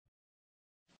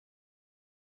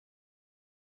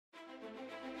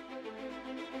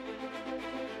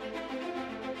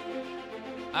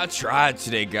I tried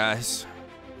today, guys.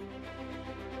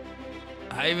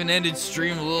 I even ended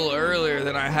stream a little earlier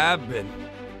than I have been.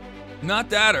 Not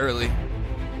that early.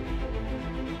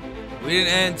 We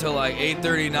didn't end till like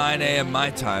 8:39 a.m.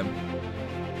 my time.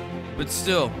 But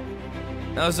still,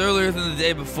 that was earlier than the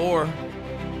day before.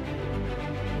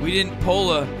 We didn't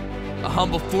pull a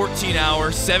humble 14-hour,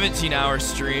 17-hour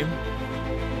stream.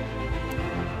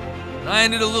 And I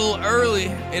ended a little early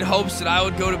in hopes that I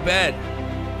would go to bed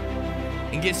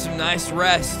and get some nice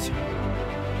rest.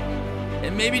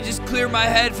 And maybe just clear my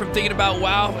head from thinking about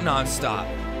WoW nonstop.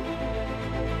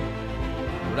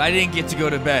 But I didn't get to go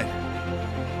to bed.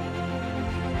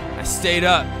 I stayed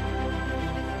up.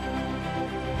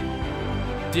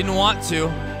 Didn't want to.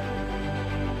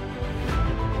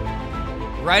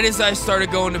 Right as I started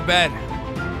going to bed,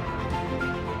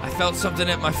 I felt something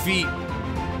at my feet,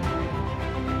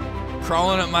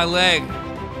 crawling up my leg.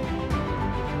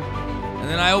 And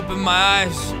then I opened my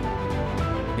eyes,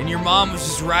 and your mom was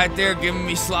just right there giving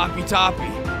me sloppy toppy.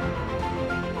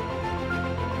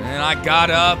 And then I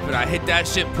got up and I hit that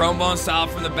shit promo style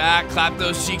from the back, clapped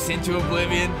those cheeks into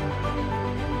oblivion.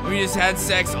 We just had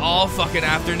sex all fucking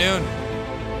afternoon.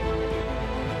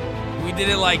 We did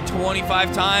it like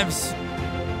 25 times.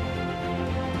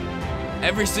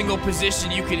 Every single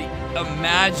position you could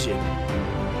imagine.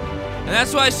 And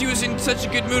that's why she was in such a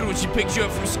good mood when she picked you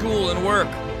up from school and work.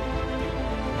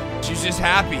 She was just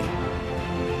happy.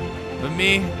 But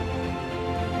me,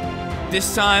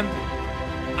 this time,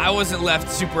 I wasn't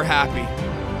left super happy.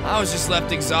 I was just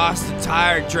left exhausted,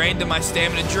 tired, drained of my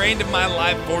stamina, drained of my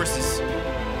life forces.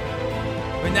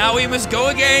 But now we must go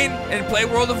again and play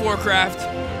World of Warcraft.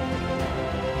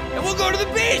 And we'll go to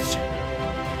the beach!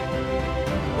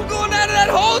 We're going out of that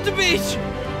hole at the beach!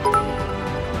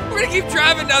 We're gonna keep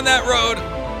driving down that road.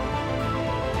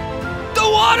 The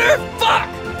water? Fuck!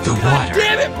 The God water.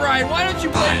 damn it, Brian! Why don't you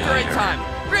play at the right time?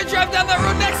 We're gonna drive down that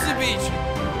road next to the beach.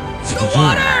 The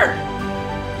water!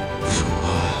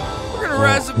 We're gonna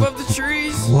rise above the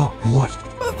trees. What?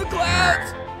 Above the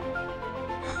clouds.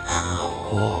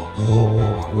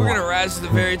 We're gonna rise to the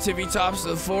very tippy tops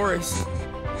of the forest.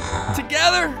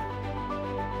 Together.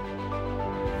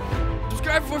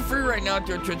 Subscribe for free right now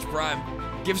to our Twitch Prime.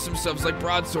 Give some subs like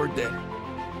Broadsword did.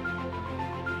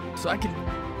 So I can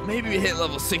maybe hit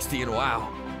level 60 in WoW.